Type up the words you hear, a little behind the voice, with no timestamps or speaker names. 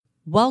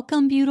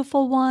Welcome,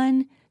 beautiful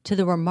one, to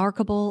the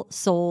Remarkable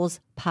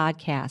Souls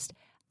podcast.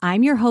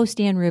 I'm your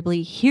host, Ann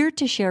Ribley, here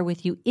to share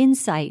with you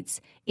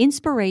insights,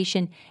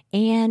 inspiration,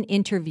 and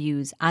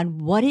interviews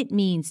on what it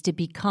means to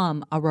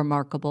become a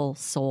remarkable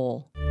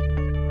soul.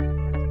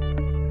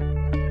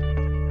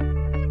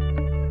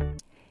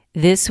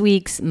 This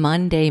week's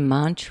Monday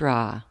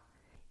mantra: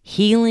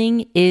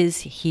 healing is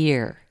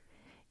here.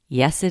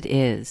 Yes, it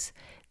is.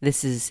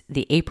 This is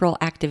the April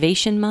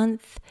activation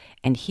month,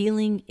 and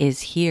healing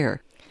is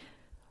here.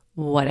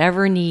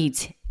 Whatever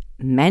needs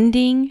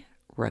mending,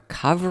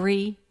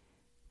 recovery,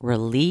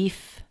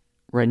 relief,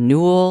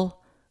 renewal,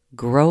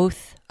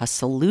 growth, a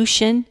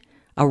solution,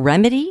 a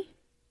remedy,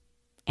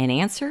 an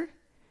answer,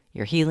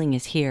 your healing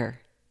is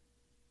here.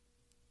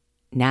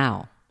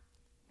 Now,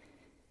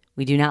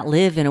 we do not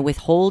live in a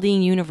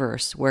withholding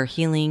universe where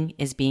healing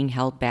is being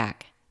held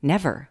back.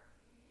 Never.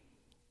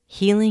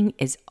 Healing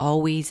is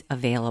always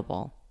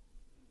available.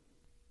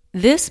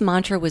 This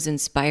mantra was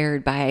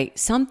inspired by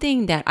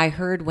something that I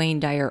heard Wayne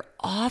Dyer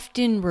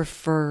often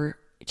refer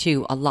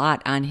to a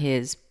lot on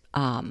his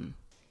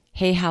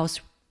Hay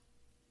House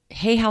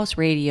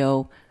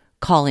Radio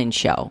call-in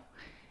show.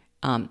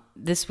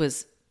 This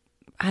was,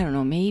 I don't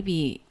know,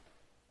 maybe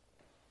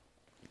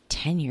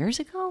 10 years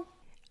ago?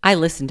 I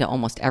listened to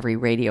almost every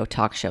radio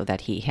talk show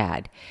that he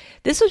had.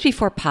 This was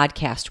before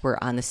podcasts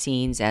were on the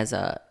scenes as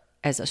a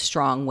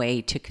strong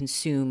way to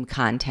consume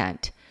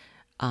content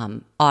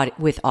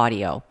with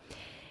audio.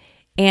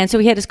 And so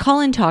he had his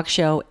call-in talk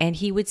show, and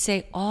he would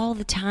say all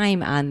the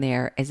time on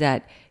there is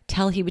that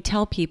he would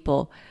tell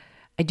people,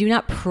 I do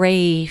not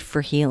pray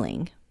for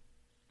healing,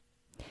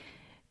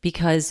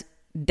 because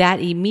that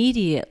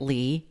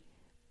immediately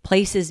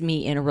places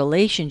me in a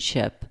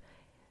relationship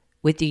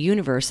with the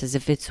universe as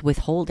if it's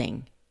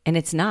withholding, and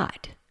it's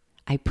not.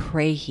 I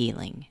pray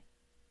healing.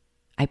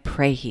 I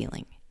pray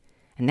healing.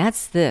 And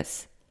that's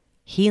this.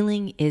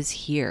 Healing is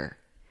here.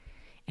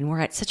 And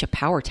we're at such a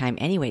power time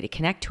anyway to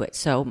connect to it.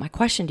 So my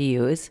question to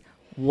you is,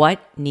 what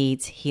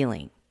needs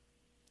healing?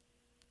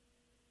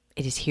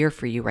 It is here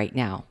for you right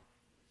now.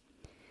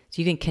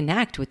 So you can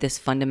connect with this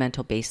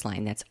fundamental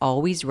baseline that's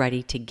always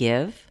ready to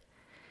give,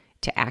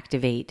 to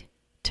activate,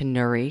 to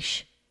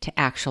nourish, to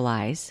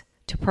actualize,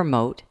 to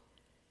promote,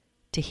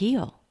 to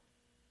heal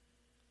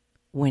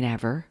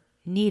whenever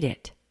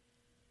needed.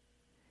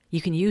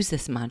 You can use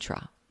this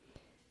mantra.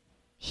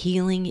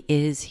 Healing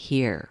is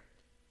here.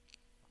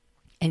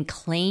 And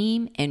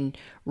claim and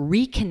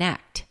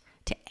reconnect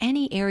to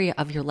any area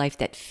of your life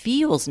that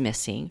feels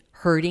missing,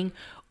 hurting,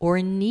 or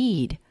in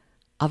need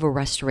of a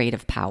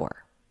restorative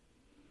power.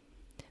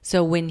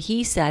 So when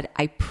he said,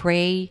 I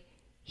pray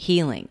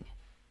healing,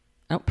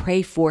 I don't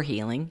pray for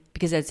healing,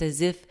 because it's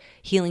as if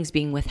healing's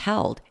being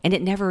withheld, and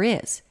it never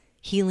is.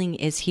 Healing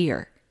is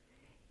here.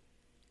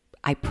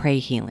 I pray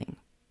healing.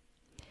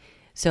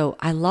 So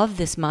I love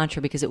this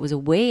mantra because it was a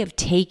way of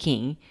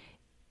taking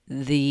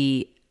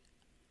the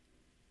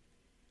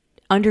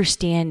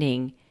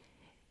understanding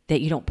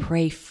that you don't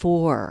pray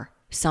for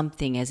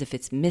something as if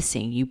it's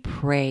missing. You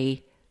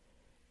pray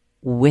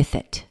with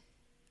it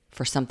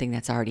for something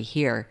that's already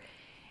here.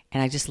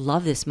 And I just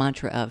love this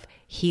mantra of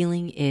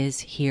healing is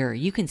here.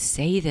 You can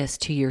say this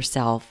to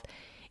yourself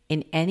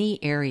in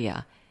any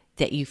area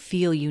that you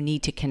feel you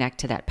need to connect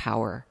to that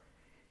power.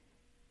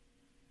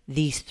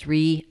 These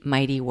three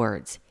mighty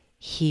words: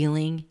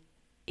 healing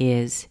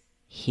is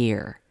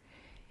here.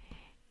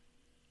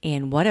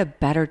 And what a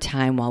better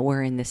time while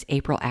we're in this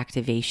April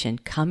activation,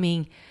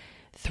 coming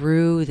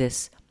through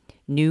this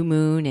new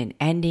moon and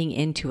ending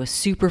into a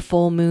super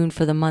full moon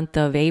for the month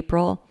of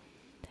April,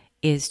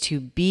 is to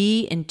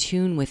be in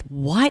tune with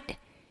what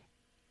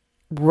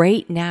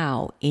right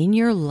now in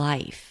your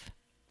life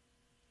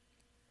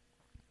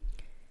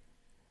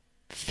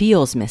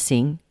feels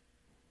missing,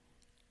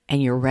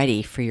 and you're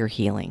ready for your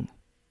healing.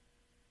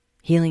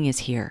 Healing is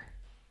here.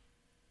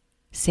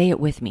 Say it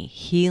with me.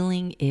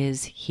 Healing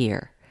is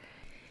here.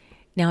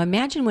 Now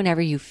imagine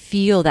whenever you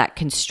feel that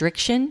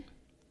constriction,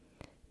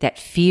 that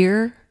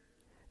fear,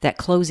 that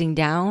closing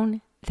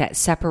down, that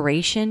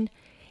separation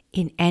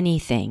in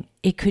anything.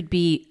 It could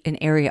be an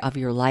area of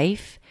your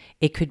life.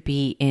 It could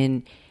be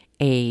in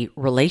a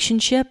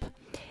relationship.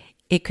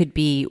 It could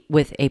be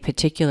with a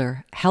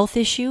particular health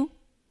issue.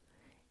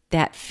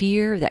 That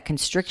fear, that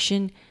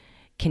constriction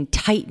can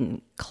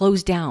tighten,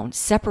 close down,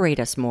 separate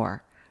us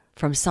more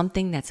from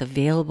something that's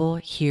available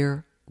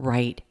here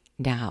right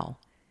now.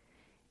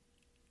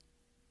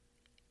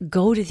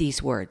 Go to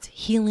these words.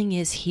 Healing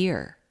is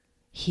here.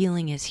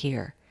 Healing is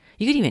here.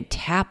 You could even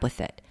tap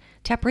with it.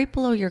 Tap right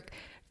below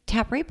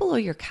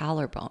your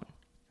collarbone.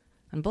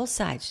 On both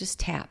sides, just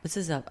tap. This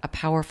is a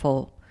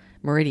powerful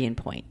meridian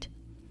point.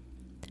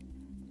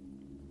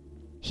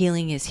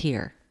 Healing is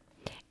here.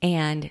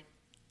 And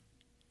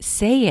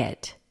say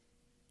it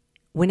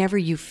whenever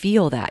you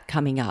feel that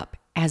coming up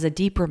as a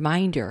deep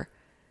reminder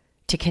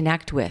to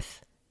connect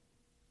with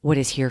what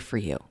is here for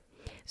you.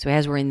 So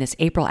as we're in this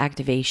April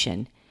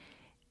activation,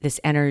 this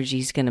energy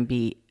is going to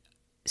be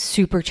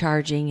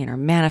supercharging and our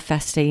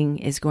manifesting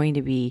is going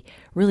to be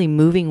really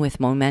moving with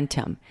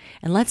momentum.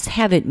 And let's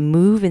have it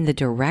move in the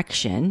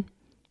direction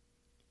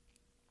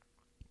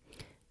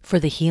for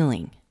the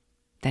healing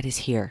that is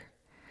here.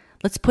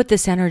 Let's put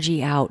this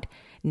energy out,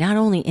 not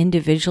only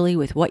individually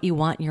with what you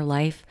want in your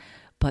life,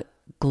 but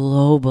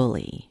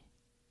globally.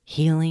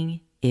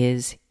 Healing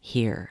is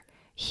here.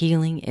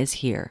 Healing is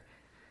here.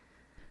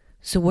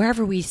 So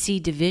wherever we see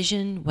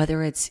division,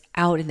 whether it's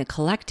out in the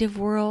collective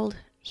world,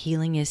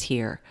 healing is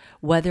here.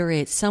 Whether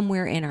it's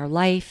somewhere in our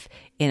life,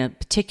 in a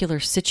particular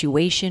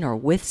situation or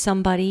with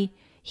somebody,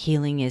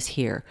 healing is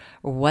here.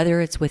 Or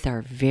whether it's with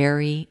our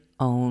very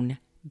own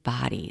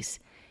bodies.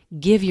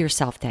 Give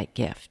yourself that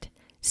gift.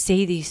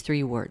 Say these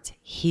 3 words,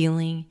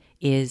 healing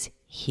is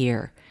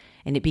here.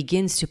 And it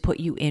begins to put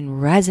you in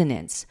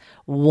resonance,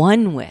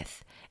 one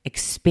with,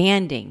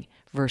 expanding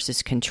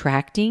versus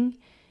contracting,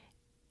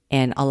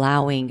 and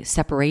allowing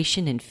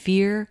separation and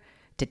fear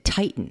to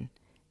tighten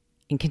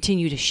and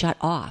continue to shut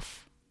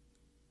off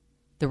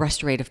the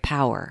restorative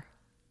power.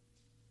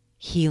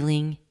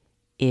 Healing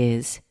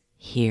is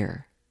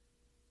here.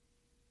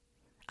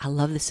 I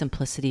love the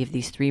simplicity of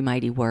these 3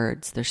 mighty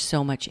words. There's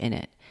so much in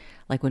it.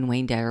 Like when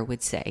Wayne Dyer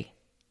would say,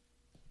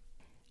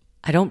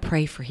 I don't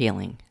pray for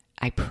healing,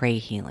 I pray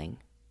healing.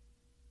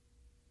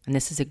 And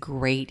this is a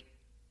great,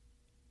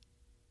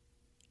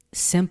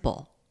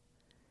 simple,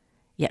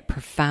 yet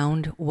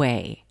profound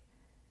way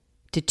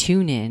to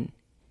tune in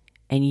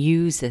and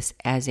use this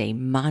as a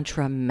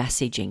mantra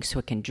messaging so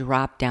it can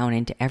drop down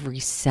into every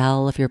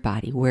cell of your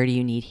body. Where do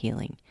you need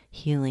healing?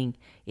 Healing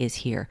is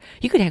here.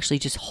 You could actually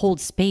just hold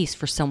space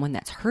for someone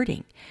that's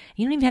hurting.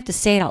 You don't even have to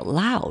say it out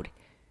loud.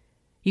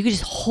 You could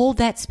just hold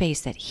that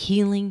space, that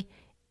healing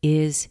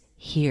is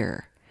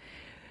here.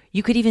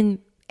 You could even,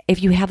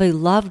 if you have a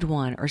loved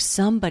one or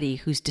somebody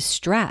who's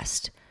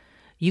distressed,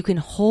 you can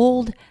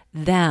hold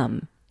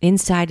them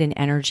inside an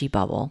energy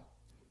bubble,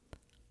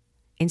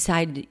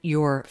 inside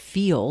your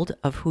field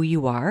of who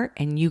you are,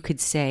 and you could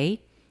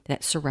say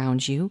that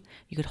surrounds you,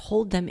 you could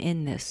hold them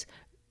in this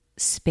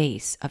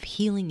space of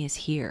healing is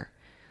here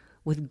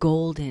with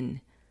golden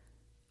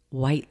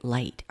white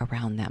light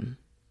around them.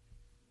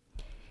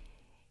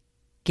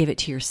 Give it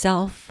to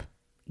yourself,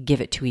 give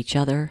it to each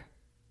other,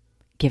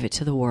 give it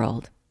to the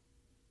world,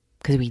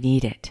 because we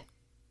need it.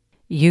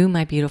 You,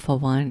 my beautiful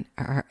one,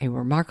 are a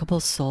remarkable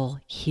soul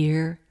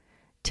here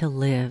to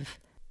live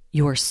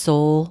your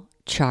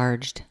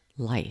soul-charged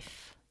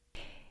life.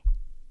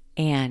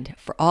 And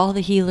for all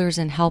the healers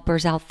and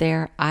helpers out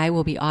there, I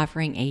will be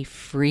offering a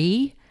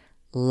free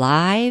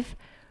live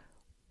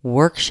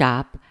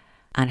workshop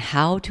on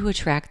how to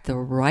attract the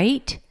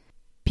right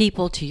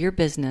people to your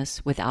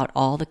business without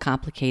all the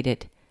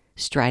complicated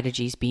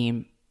strategies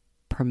being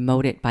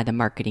promoted by the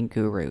marketing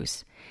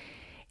gurus.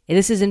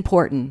 This is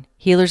important.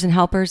 Healers and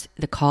helpers,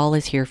 the call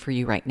is here for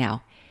you right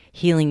now.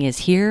 Healing is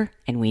here,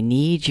 and we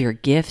need your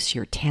gifts,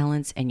 your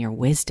talents, and your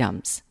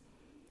wisdoms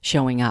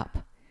showing up.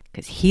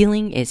 Because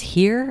healing is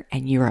here,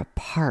 and you're a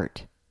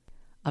part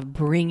of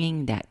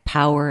bringing that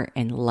power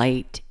and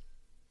light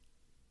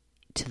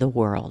to the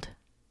world.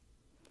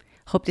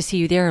 Hope to see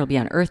you there. It'll be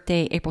on Earth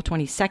Day, April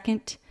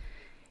 22nd.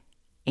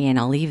 And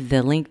I'll leave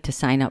the link to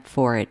sign up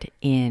for it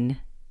in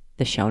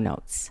the show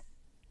notes.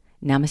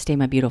 Namaste,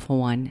 my beautiful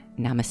one.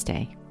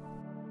 Namaste.